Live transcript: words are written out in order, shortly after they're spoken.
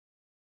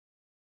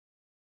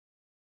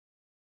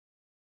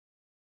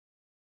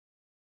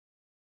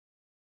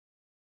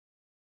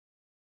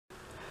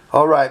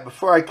Alright,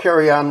 before I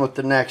carry on with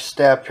the next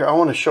step here, I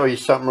want to show you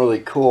something really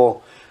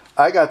cool.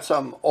 I got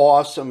something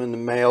awesome in the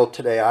mail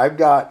today. I've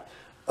got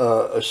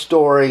a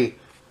story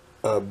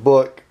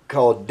book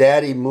called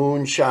Daddy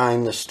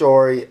Moonshine, the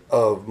story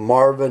of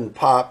Marvin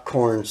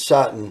Popcorn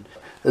Sutton.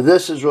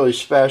 This is really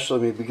special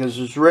to me because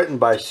it was written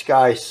by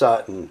Sky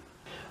Sutton,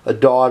 a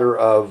daughter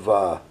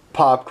of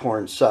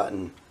Popcorn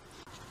Sutton.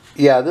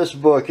 Yeah, this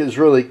book is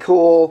really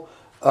cool.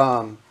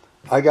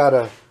 I got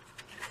a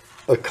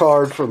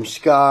card from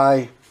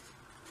Sky,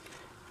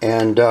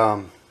 and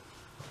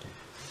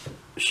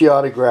she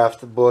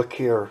autographed the book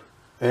here,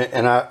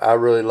 and I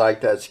really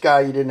like that.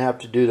 Sky, you didn't have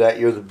to do that.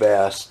 You're the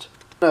best.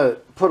 I'm going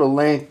to put a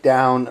link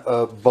down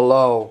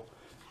below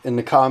in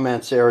the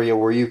comments area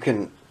where you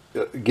can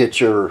get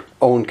your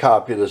own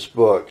copy of this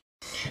book.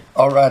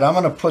 Alright, I'm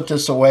going to put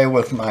this away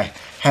with my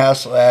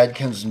Hassel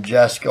Adkins and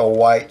Jessica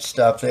White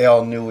stuff. They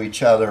all knew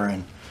each other,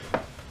 and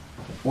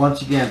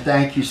once again,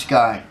 thank you,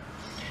 Sky.